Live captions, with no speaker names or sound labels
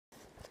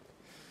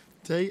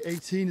Day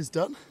 18 is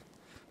done,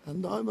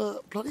 and I'm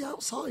bloody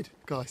outside,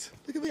 guys.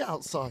 Look at me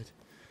outside.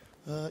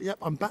 Yep,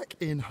 I'm back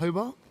in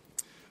Hobart.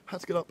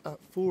 Had to get up at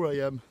 4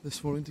 AM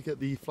this morning to get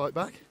the flight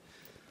back,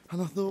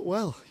 and I thought,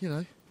 well, you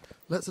know,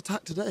 let's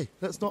attack today.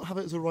 Let's not have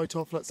it as a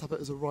write-off, let's have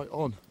it as a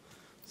write-on.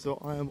 So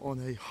I am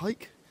on a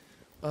hike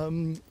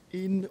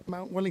in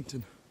Mount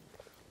Wellington,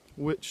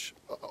 which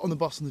on the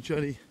bus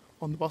journey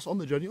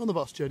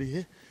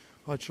here,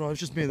 it was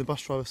just me and the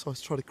bus driver, so I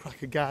tried to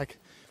crack a gag,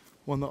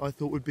 one that I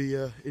thought would be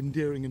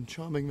endearing and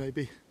charming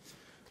maybe.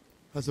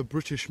 As a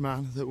British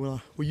man, that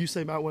when you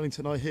say Mount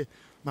Wellington, I hear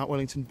Mount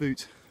Wellington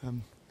Boot.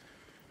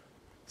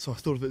 So I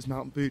thought of it as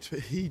Mount Boot, but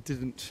he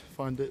didn't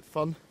find it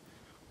fun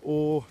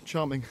or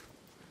charming.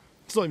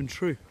 It's not even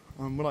true.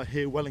 When I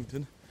hear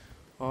Wellington,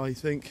 I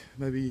think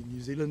maybe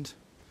New Zealand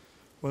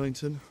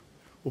Wellington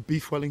or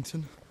Beef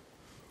Wellington.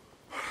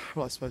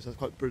 Well, I suppose that's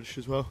quite British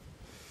as well.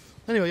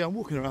 Anyway, yeah, I'm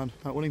walking around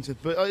Mount Wellington,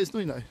 but it's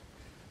not, you know,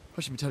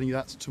 I should be telling you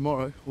that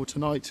tomorrow or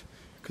tonight,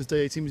 because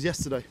day 18 was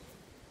yesterday,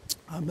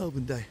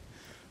 Melbourne Day,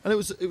 and it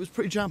was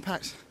pretty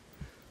jam-packed.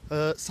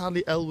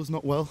 Sadly, Elle was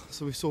not well,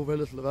 so we saw very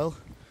little of Elle,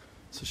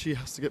 so she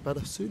has to get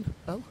better soon,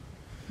 Elle.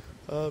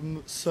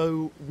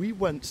 So we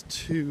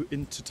went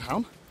into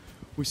town.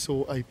 We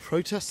saw a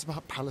protest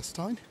about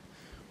Palestine.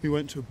 We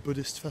went to a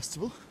Buddhist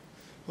festival.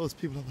 Oh, there's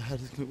people overhead,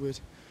 isn't it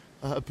weird?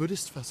 A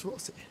Buddhist festival,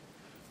 what's it?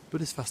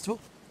 Buddhist festival.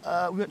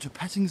 We went to a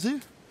petting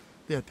zoo.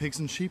 They had pigs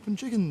and sheep and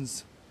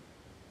chickens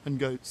and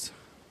goats.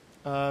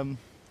 That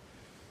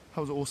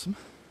was awesome.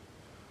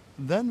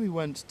 Then we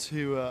went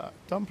to a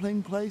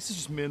dumpling place. It's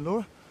just me and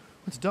Laura.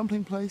 Went to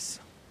dumpling place.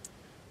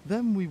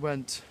 Then we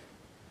went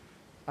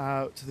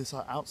out to this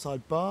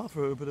outside bar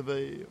for a bit of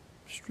a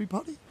street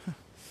party.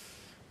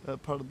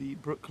 Part of the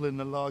Brooklyn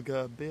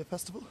Lager Beer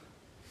Festival.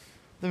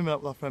 Then we met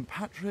up with our friend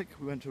Patrick.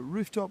 We went to a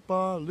rooftop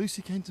bar.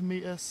 Lucy came to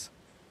meet us.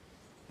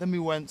 Then we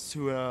went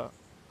to an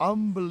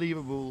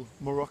unbelievable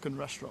Moroccan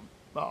restaurant.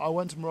 I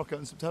went to Morocco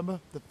in September.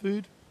 The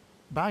food,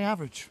 bang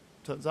average.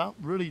 Turns out,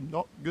 really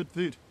not good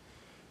food.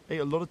 Ate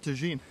a lot of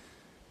tagine.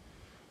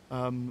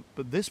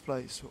 But this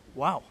place,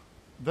 wow.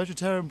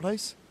 Vegetarian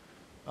place.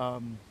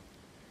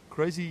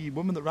 Crazy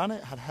woman that ran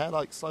it had hair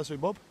like Slicery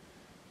Bob.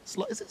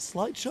 Is it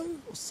Slideshow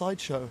or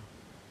Sideshow?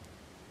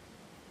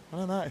 I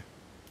don't know.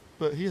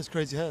 But he has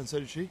crazy hair and so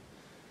did she.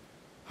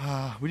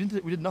 We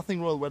did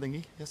nothing royal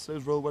wedding-y. Yesterday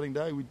was royal wedding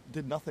day. We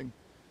did nothing,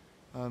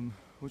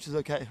 which is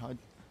okay.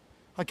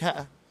 I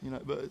care, you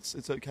know, but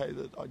it's okay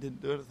that I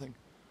didn't do anything.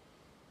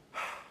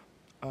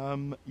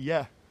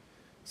 Yeah.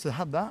 So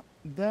had that.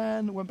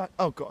 Then went back.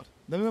 Oh God.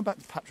 Then we went back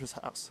to Patrick's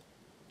house.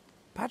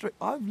 Patrick,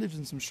 I've lived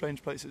in some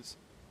strange places.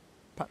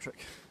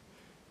 Patrick,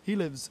 he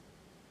lives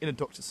in a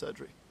doctor's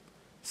surgery.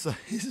 So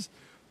his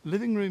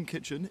living room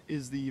kitchen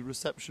is the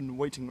reception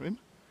waiting room.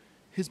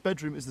 His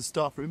bedroom is the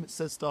staff room. It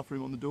says staff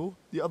room on the door.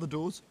 The other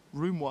doors,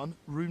 room 1,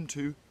 room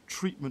 2,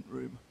 treatment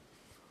room.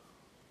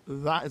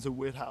 That is a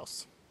weird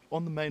house.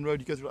 On the main road,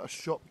 you go through like a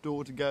shop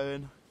door to go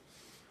in.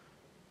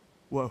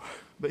 Whoa.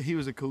 But he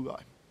was a cool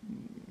guy.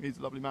 He's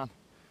a lovely man.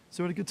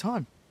 So we had a good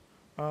time.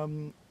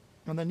 And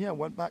then, yeah,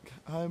 went back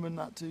home and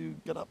had to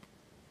get up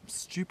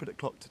stupid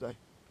o'clock today.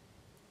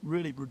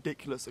 Really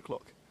ridiculous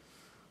o'clock.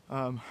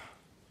 To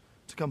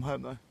come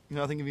home, though. You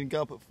know, I think if you can get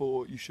up at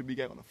 4, you should be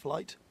getting on a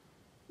flight.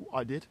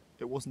 I did.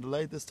 It wasn't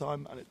delayed this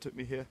time, and it took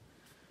me here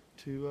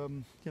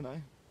to, you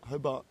know,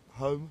 Hobart,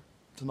 home,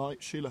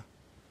 tonight, Sheila.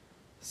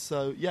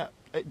 So, yeah,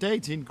 day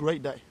 18,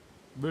 great day.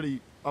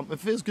 Really, it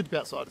feels good to be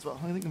outside as well.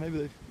 I think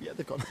maybe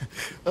they've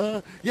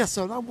gone. Yeah,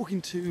 so now I'm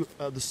walking to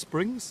the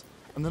Springs,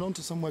 and then on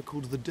to somewhere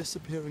called the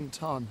Disappearing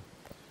Tarn,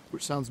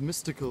 which sounds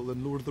mystical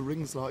and Lord of the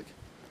Rings-like.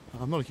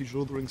 I'm not a huge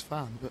Lord of the Rings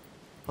fan, but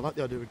I like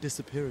the idea of a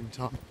disappearing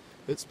tarn.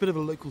 It's a bit of a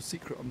local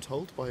secret, I'm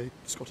told, by a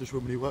Scottish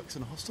woman who works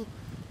in a hostel.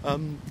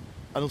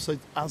 And also,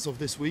 as of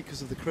this week,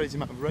 because of the crazy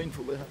amount of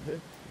rainfall they have here.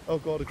 Oh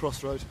God, a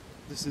crossroad.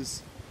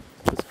 It's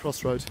a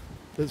crossroad.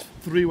 There's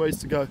 3 ways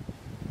to go.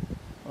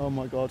 Oh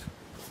my God.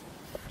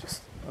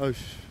 I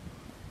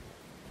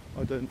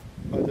don't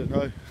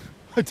know.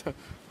 I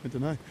don't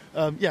know.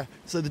 Yeah,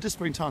 so the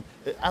Disappearing Tarn,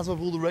 as of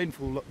all the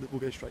rainfall,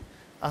 we'll go straight.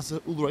 As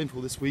of all the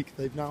rainfall this week,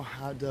 they've now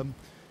had,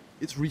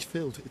 it's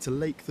refilled. It's a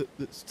lake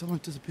that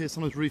sometimes disappears,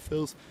 sometimes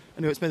refills.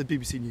 Anyway, it's made the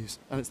BBC News,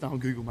 and it's now on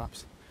Google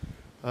Maps.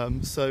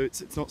 So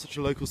it's not such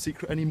a local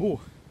secret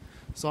anymore.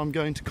 So I'm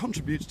going to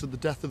contribute to the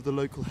death of the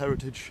local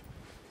heritage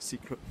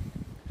secret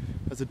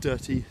as a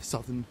dirty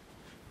southern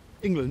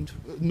England,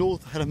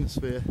 North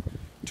Hemisphere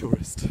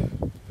tourist.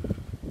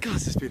 God,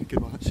 this has been a good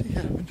one actually.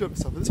 Yeah, I enjoyed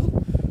myself with this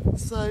one.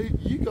 So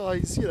you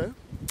guys, you know,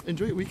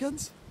 enjoy your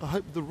weekends. I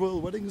hope the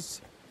royal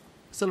weddings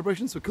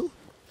celebrations were cool.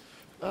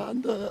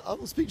 And I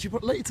will speak to you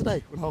later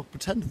today when I'll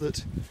pretend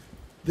that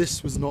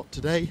this was not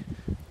today,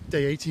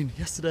 day 18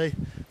 yesterday,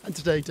 and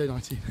today, day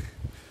 19.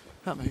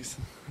 That makes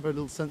very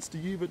little sense to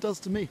you, but it does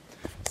to me.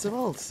 So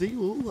I'll see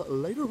you all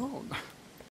later on.